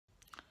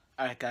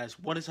Alright guys,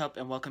 what is up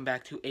and welcome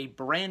back to a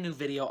brand new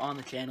video on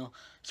the channel.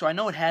 So I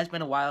know it has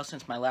been a while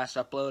since my last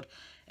upload,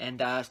 and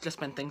it's just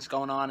been things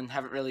going on and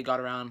haven't really got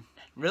around.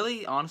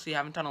 Really, honestly,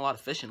 haven't done a lot of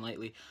fishing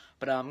lately.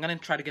 But I'm going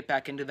to try to get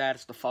back into that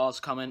as the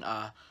fall's coming.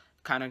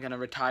 Kind of going to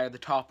retire the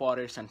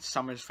topwater since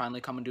summer's finally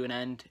coming to an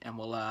end, and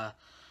we'll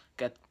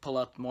pull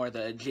up more of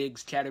the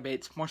jigs,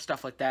 chatterbaits, more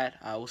stuff like that.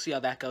 We'll see how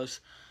that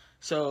goes.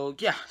 So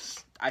yeah,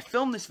 I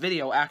filmed this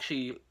video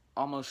actually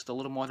almost a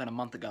little more than a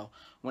month ago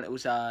when it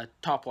was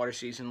topwater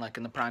season, like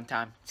in the prime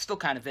time. It still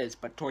kind of is,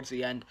 but towards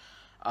the end,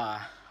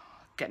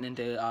 getting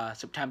into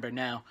September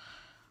now.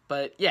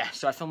 But yeah,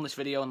 so I filmed this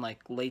video in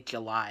like late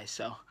July,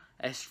 so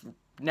I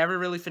never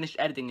really finished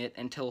editing it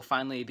until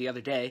finally the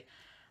other day.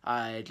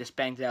 I just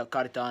banged it out,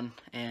 got it done,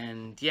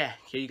 and yeah,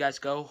 here you guys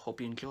go. Hope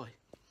you enjoy.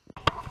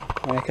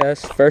 Alright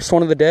guys, first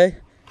one of the day.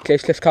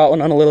 Chase just caught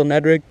one on a little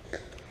Ned rig.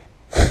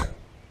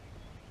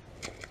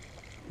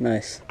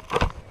 Nice.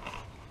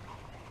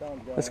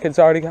 This kid's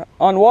already got...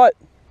 On what?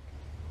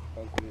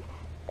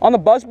 On the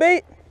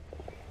buzzbait?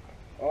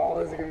 Oh,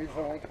 this is gonna be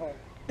fun.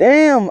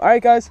 Damn!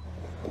 Alright guys,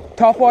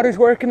 topwater's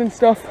working and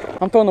stuff.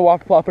 I'm throwing the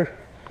whopper plopper.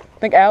 I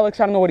think Alex,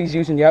 I don't know what he's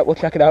using yet. We'll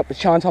check it out. But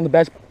Sean's on the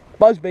best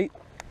buzzbait.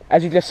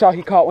 As you just saw,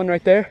 he caught one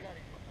right there.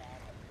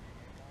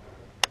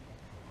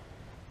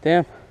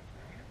 Damn.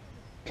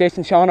 Chase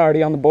and Sean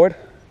already on the board.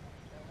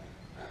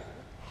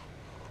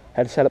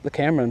 Had to set up the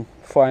camera,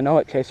 and before I know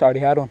it, Chase already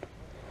had one.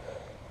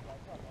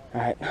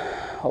 Alright,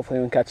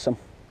 hopefully we can catch some.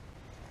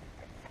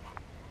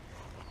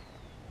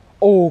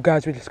 Oh,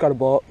 guys, we just got a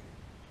blow up.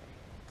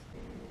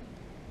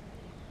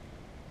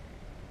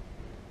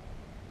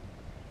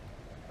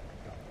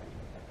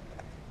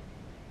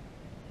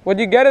 What'd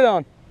you get it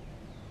on?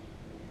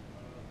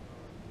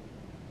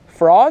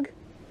 Frog?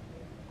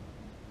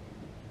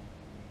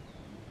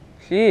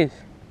 Jeez.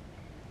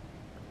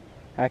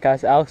 Alright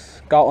guys,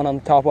 Alex got one on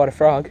the topwater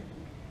frog.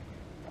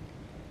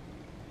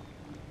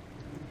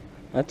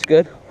 That's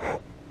good.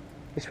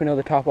 At least we know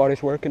the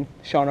topwater's working.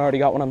 Sean already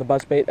got one on the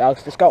buzzbait.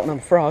 Alex just got one on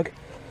the frog.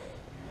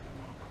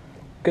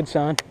 Good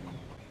sign.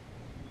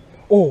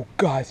 Oh,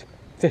 guys.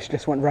 Fish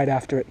just went right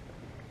after it.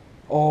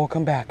 Oh,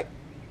 come back.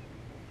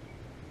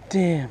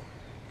 Damn.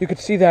 You could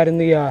see that in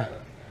the,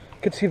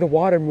 you could see the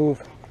water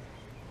move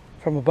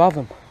from above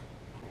him.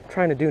 What I'm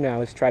trying to do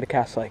now is try to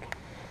cast like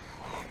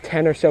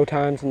 10 or so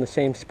times in the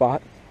same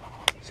spot.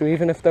 So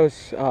even if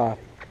those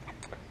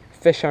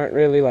fish aren't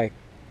really like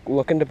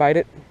looking to bite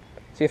it,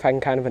 see if I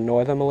can kind of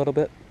annoy them a little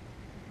bit.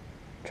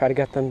 Try to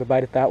get them to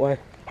bite it that way.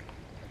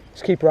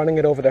 Just keep running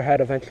it over their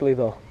head. Eventually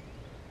they'll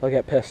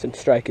get pissed and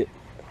strike it.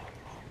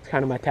 It's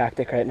kind of my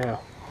tactic right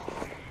now.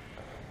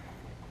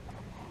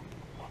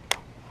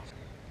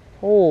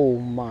 Oh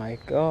my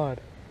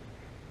God.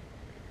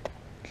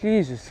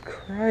 Jesus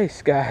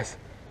Christ, guys.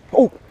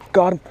 Oh,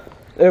 got him.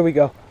 There we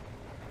go.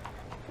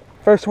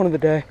 First one of the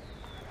day.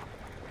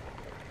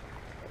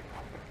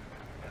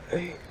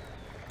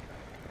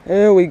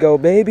 There we go,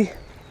 baby.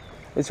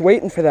 Was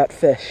waiting for that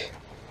fish.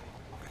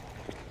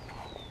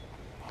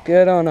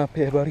 Get on up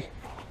here, buddy.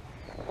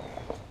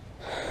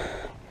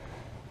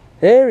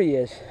 There he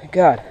is.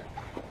 God,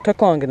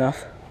 took long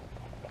enough.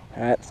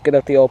 Alright, let's get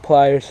out the old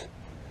pliers.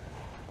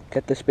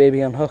 Get this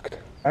baby unhooked.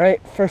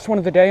 Alright, first one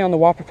of the day on the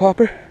whopper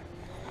plopper.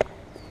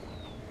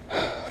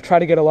 Try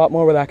to get a lot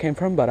more where that came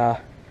from,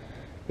 but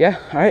yeah,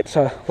 alright,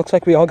 so looks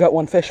like we all got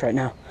one fish right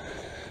now.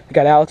 We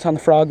got Alex on the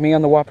frog, me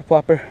on the whopper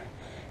plopper,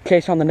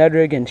 Chase on the Ned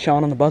rig, and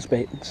Sean on the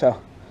buzzbait. So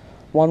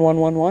 1, 1,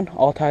 1, 1,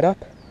 all tied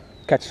up.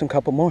 Catch some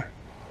couple more.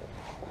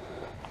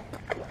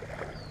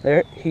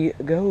 There he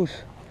goes.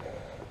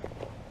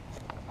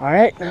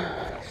 Alright,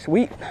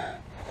 sweet.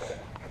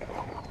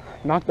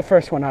 Knocked the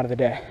first one out of the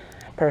day.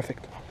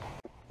 Perfect.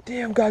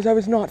 Damn, guys, I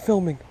was not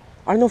filming.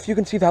 I don't know if you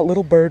can see that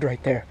little bird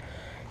right there.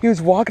 He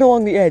was walking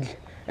along the edge,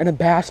 and a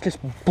bass just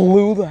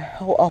blew the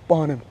hell up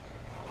on him.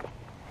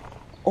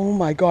 Oh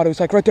my God, it was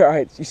like right there.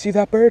 Alright, you see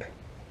that bird?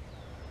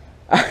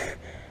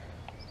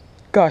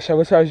 Gosh, I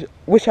wish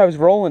I was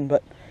rolling,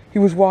 but he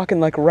was walking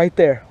like right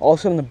there. All of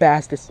a sudden the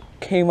bass just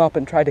came up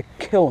and tried to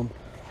kill him.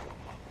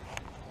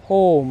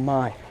 Oh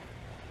my.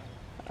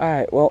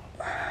 Alright, well,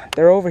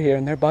 they're over here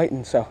and they're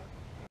biting, so.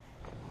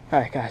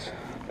 Alright guys.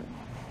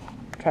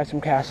 Try some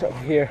casts over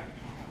here.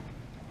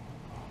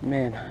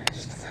 Man, I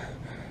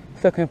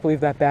still can't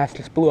believe that bass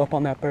just blew up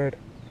on that bird.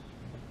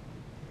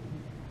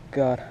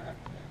 God.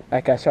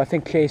 Alright guys, so I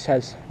think Chase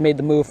has made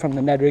the move from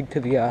the Ned rig to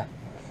the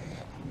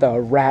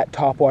rat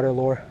topwater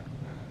lure.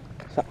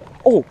 So,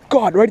 oh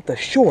God, right at the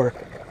shore.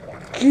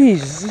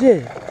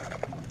 Jesus.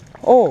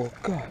 Oh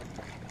God,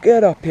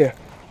 get up here.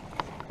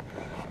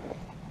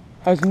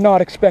 I was not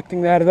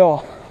expecting that at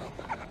all.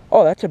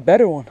 Oh, that's a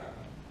better one.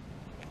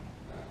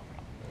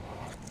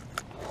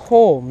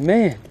 Oh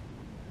man,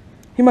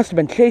 he must have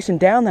been chasing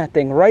down that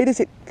thing right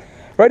as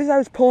I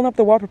was pulling up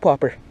the whopper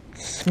plopper.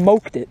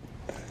 Smoked it.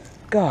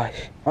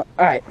 Gosh. All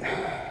right,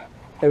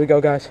 there we go,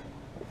 guys.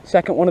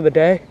 Second one of the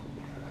day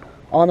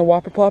on the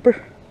whopper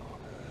plopper.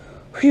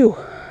 Phew.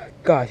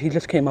 God, he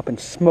just came up and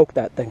smoked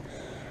that thing.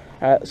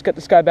 All right, let's get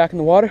this guy back in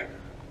the water.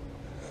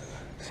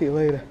 See you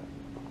later.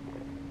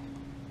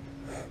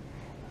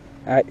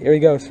 Alright, here he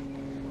goes.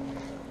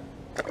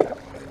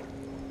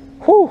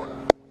 Whew.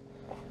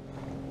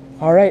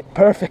 Alright,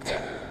 perfect.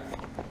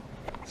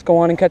 Let's go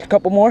on and catch a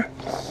couple more.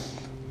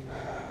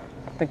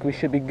 I think we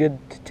should be good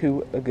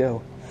to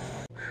go.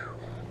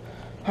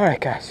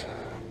 Alright, guys.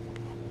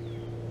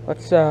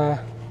 Let's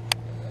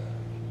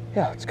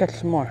catch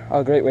some more.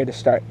 Oh, great way to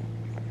start.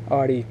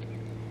 Already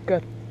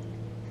good.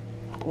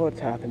 What's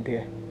happened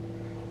here?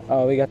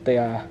 Oh, we got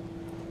the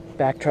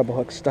back treble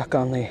hook stuck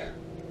on the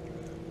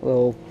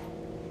little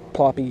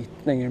ploppy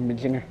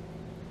thinger-majigger.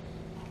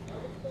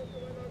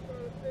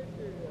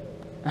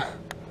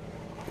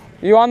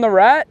 You on the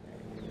rat?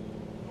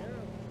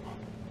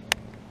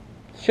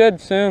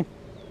 Should soon.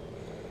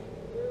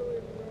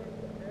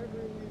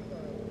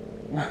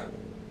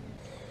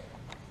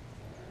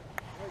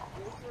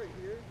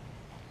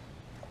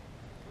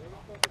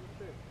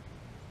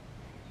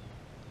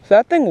 Is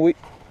that thing we...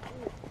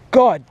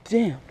 God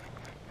damn.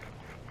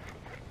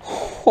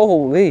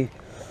 Holy.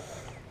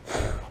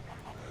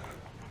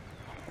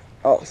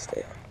 Oh,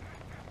 stay up.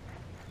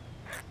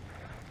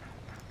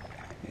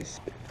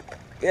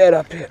 Get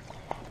up here.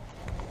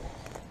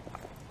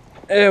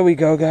 There we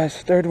go, guys.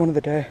 Third one of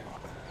the day.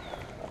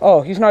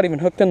 Oh, he's not even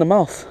hooked in the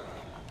mouth.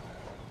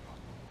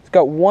 It's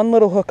got one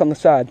little hook on the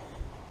side.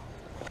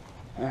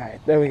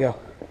 Alright, there we go.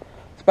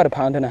 It's about 1.5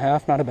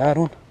 pounds, not a bad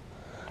one.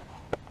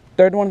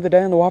 Third one of the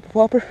day on the whopper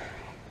plopper.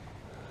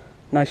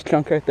 Nice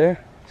chunk right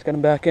there. Let's get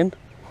him back in.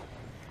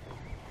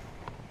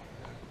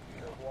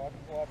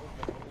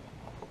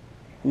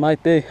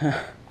 Might be.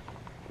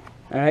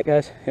 Alright,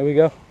 guys, here we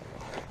go.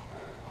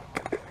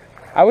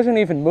 I wasn't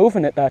even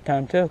moving it that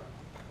time, too.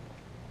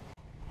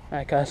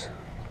 Alright, guys.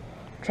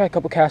 Try a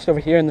couple casts over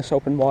here in this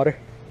open water.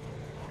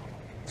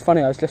 It's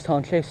funny, I was just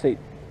telling Chase that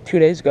 2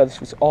 days ago this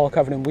was all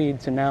covered in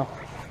weeds, and now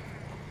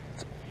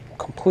it's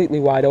completely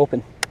wide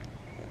open.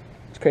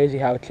 It's crazy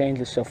how it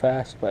changes so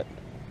fast, but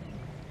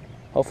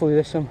hopefully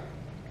there's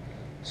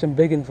some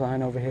big uns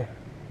lying over here.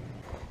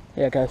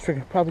 Yeah, guys,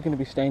 we're probably going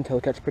to be staying till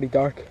it gets pretty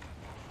dark.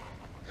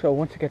 So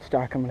once it gets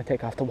dark, I'm going to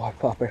take off the water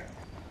plopper.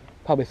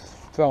 Probably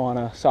throw on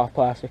a soft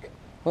plastic.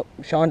 Oh,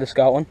 Sean just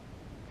got one.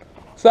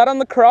 Is that on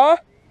the craw?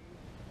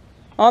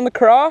 On the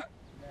craw?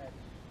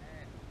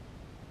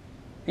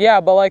 Yeah,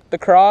 but like the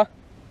craw?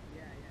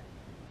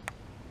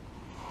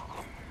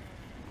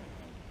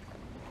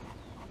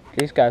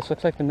 These guys,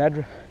 looks like the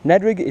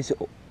Ned rig is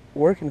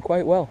working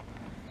quite well.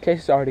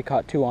 Case has already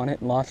caught 2 on it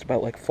and lost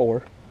about like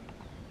 4.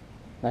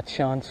 That's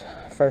Sean's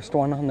first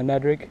one on the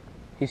Ned rig.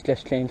 He's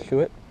just changed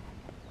to it.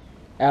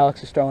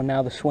 Alex is throwing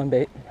now the swim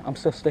bait. I'm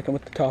still sticking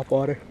with the top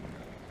water.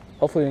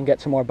 Hopefully we can get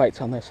some more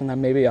bites on this, and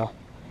then maybe I'll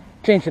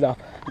change it up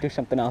and do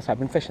something else. I've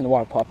been fishing the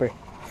water plopper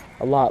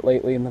a lot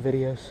lately in the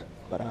videos,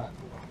 but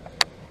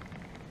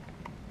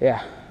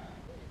yeah.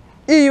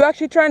 Are you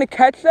actually trying to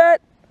catch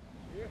that?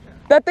 Yeah.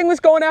 That thing was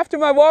going after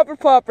my water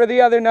plopper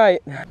the other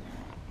night.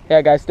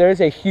 Yeah, guys, there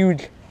is a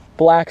huge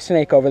black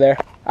snake over there.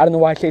 I don't know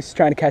why Chase is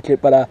trying to catch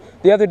it, but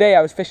the other day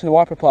I was fishing the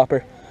water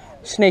plopper.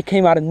 Snake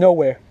came out of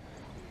nowhere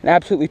and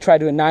absolutely tried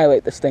to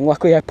annihilate this thing.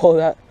 Luckily I pulled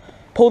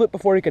it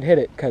before he could hit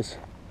it, because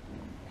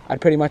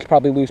I'd pretty much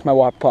probably lose my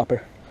water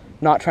plopper.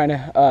 Not trying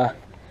to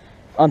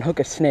unhook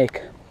a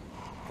snake.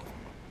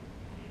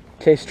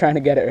 Chase trying to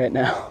get it right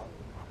now.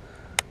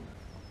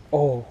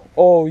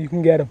 Oh, you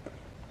can get him.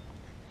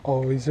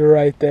 Oh, he's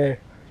right there.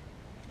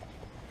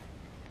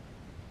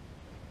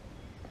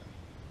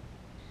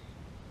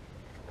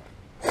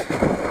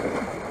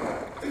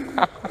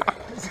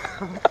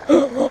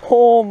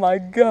 Oh my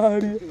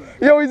God.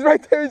 Yo, he's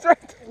right there, he's right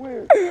there.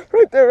 Where?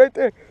 Right there, right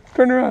there.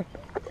 Turn around.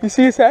 You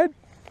see his head?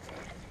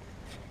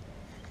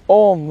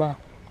 Oh my.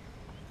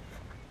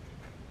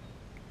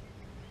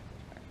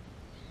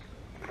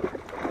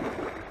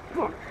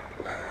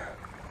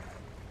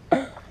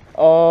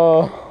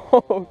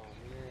 Oh.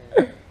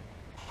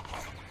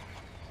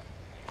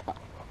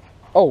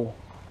 Oh.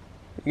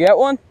 You get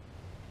one?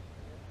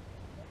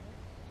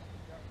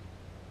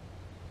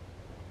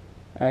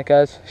 Alright,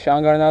 guys,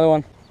 Sean got another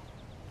one.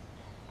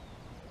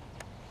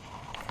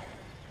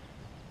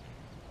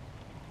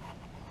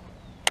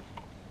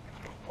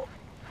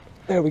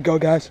 There we go,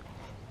 guys.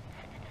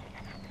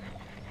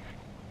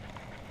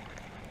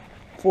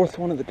 4th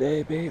one of the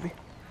day, baby.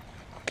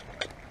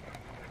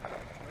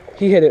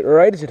 He hit it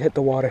right as it hit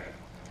the water.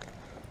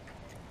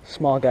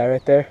 Small guy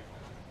right there.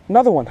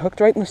 Another one hooked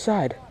right in the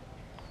side.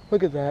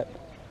 Look at that.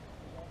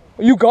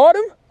 You got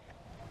him?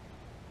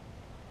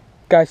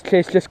 Guys,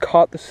 Chase just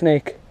caught the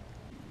snake.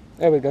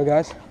 There we go,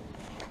 guys.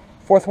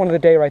 4th one of the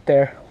day right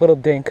there. Little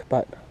dink,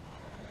 but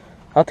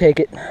I'll take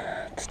it.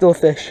 It's still a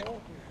fish.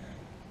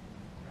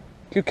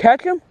 Did you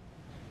catch him?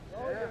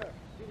 Oh yeah.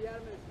 Dude, he had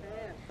him in his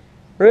hand.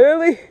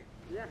 Really?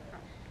 Yeah.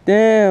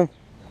 Damn.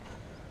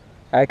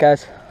 Alright,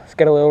 guys. Let's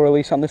get a little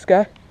release on this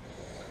guy.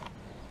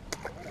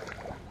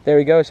 There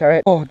he goes.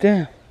 Alright. Oh,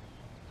 damn.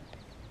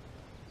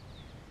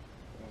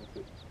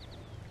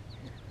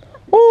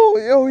 Oh,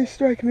 yo, he's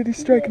striking it. He's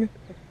striking it.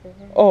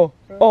 Oh,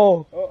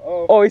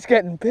 he's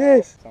getting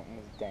pissed. Something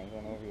was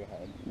dangling over your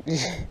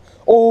head.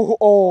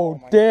 Oh,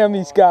 damn,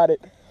 he's got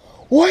it.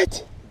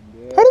 What? Yeah.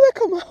 How did that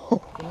come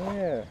out?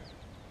 Yeah.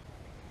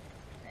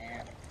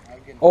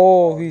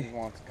 Oh,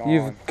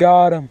 you've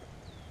got him.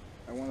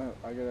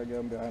 I gotta get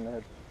him behind the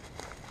head.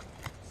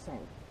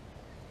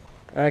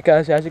 Alright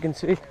guys, as you can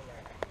see,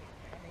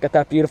 got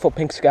that beautiful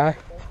pink sky.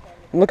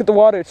 And look at the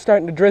water, it's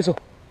starting to drizzle.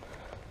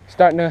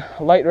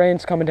 Light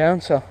rain's coming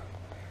down, so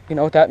you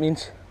know what that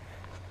means.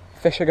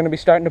 Fish are gonna be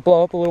starting to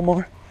blow up a little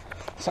more.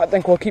 So I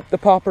think we'll keep the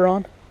popper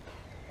on.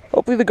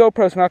 Hopefully the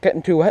GoPro's not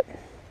getting too wet.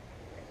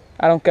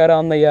 I don't got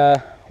on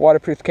the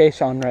waterproof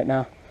case on right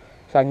now,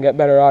 so I can get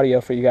better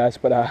audio for you guys,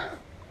 but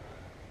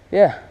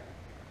yeah.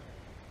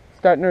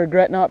 Starting to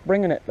regret not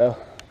bringing it though,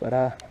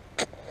 but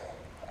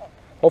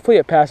hopefully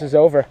it passes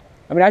over.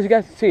 I mean, as you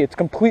guys can see, it's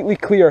completely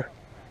clear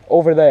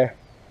over there.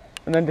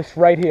 And then just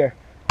right here,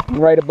 and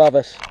right above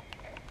us,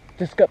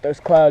 just got those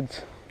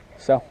clouds.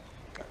 So,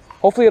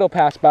 hopefully it'll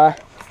pass by,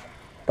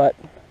 but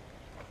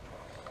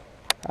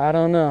I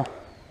don't know.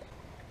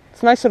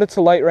 It's nice that it's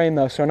a light rain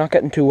though, so we're not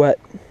getting too wet.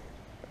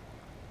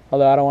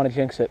 Although I don't want to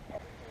jinx it.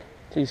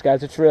 Jeez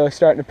guys, it's really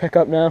starting to pick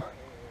up now.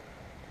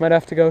 Might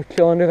have to go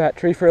chill under that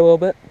tree for a little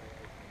bit.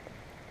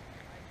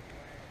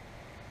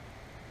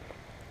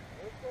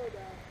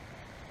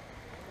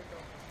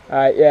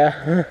 Alright,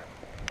 yeah.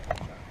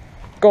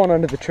 Going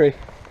under the tree.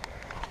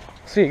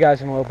 See you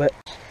guys in a little bit.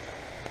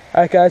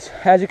 Alright guys,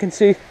 as you can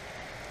see,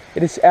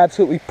 it is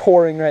absolutely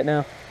pouring right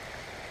now.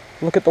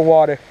 Look at the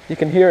water. You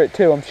can hear it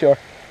too, I'm sure.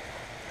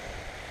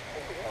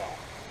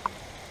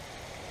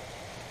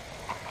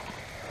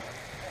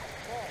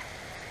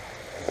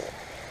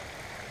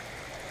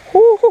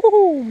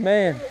 Woo,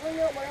 man.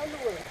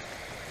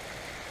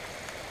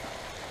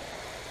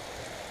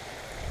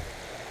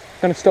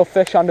 Gonna still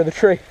fish under the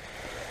tree.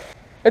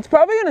 It's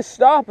probably gonna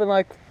stop in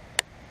like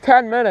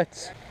 10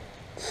 minutes.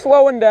 It's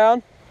slowing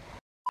down.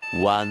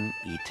 One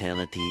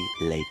eternity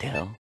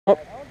later. Oh. I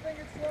don't think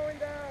it's slowing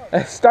down.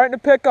 It's starting to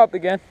pick up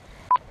again.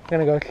 I'm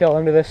gonna go chill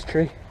under this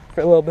tree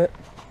for a little bit.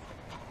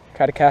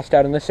 Try to cast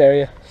out in this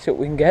area, see what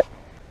we can get.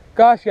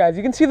 Gosh guys,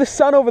 you can see the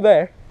sun over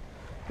there.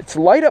 It's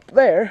light up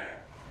there.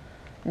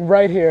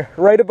 Right here,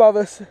 right above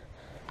us.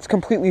 It's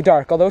completely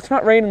dark, although it's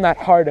not raining that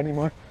hard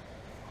anymore.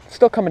 It's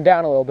still coming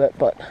down a little bit,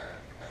 but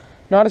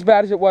not as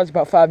bad as it was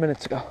about 5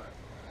 minutes ago.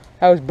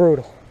 That was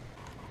brutal.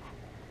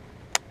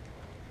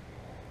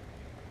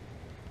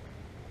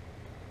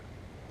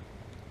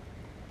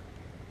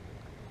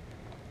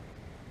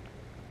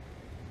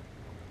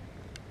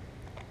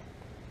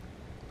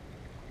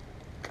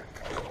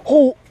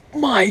 Oh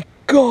my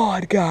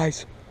God,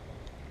 guys.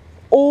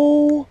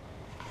 Oh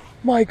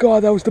my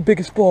God, that was the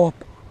biggest blow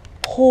up.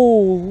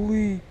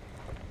 Holy.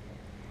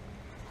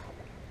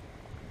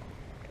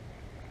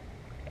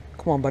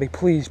 Come on, buddy,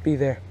 please be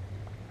there.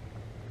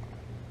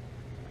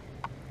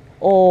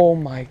 Oh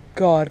my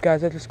God,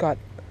 guys, I just got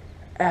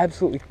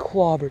absolutely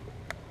clobbered.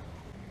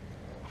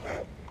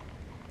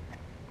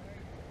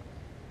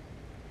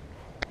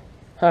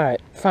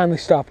 Alright, finally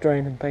stopped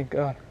raining, thank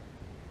God.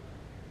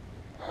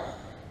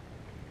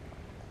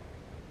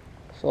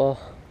 So, a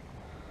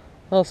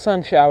little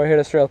sun shower hit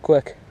us real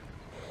quick.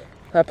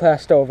 That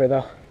passed over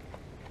though.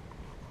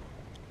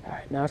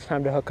 Alright, now it's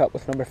time to hook up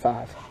with number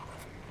 5.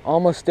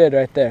 Almost did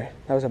right there.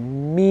 That was a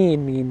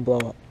mean blow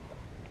up.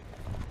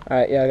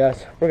 Alright, yeah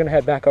guys, we're gonna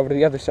head back over to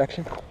the other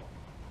section.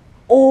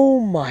 Oh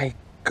my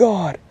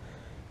God!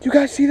 Do you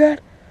guys see that?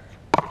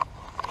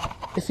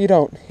 If you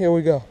don't, here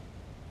we go.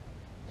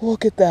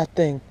 Look at that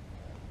thing.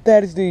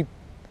 That is the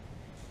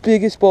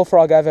biggest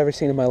bullfrog I've ever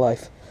seen in my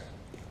life.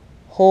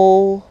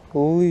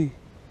 Holy.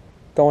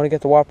 Don't want to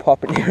get the water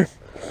pop in here.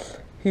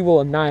 He will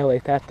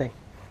annihilate that thing.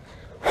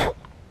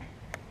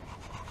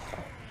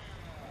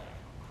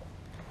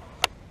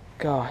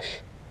 Gosh.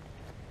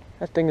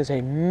 That thing is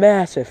a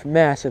massive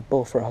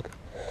bullfrog.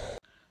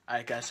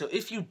 Alright guys, so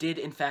if you did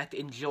in fact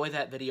enjoy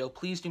that video,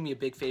 please do me a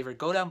big favor.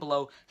 Go down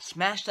below,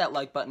 smash that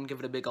like button, give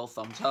it a big old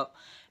thumbs up.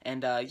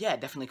 And yeah,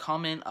 definitely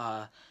comment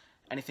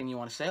anything you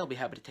want to say. I'll be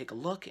happy to take a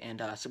look.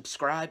 And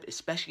subscribe,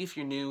 especially if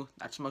you're new.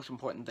 That's the most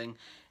important thing.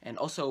 And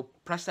also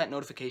press that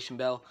notification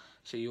bell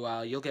so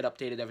you'll get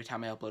updated every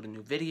time I upload a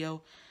new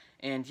video.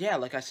 And yeah,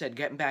 like I said,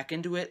 getting back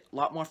into it, a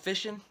lot more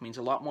fishing means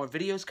a lot more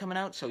videos coming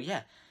out. So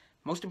yeah.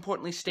 Most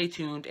importantly, stay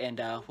tuned, and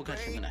we'll get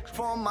to the next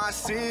one. For my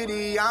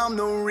city, I'm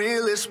the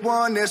realest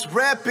one that's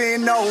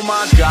repping. Oh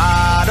my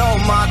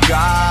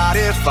God,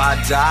 if I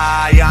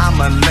die,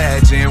 I'm a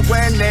legend.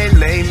 When they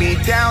lay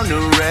me down to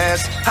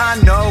rest,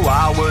 I know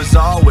I was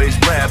always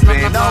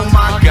repping. Oh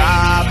my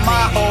God,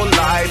 my whole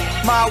life,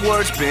 my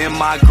word's been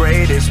my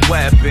greatest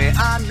weapon.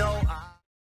 I know.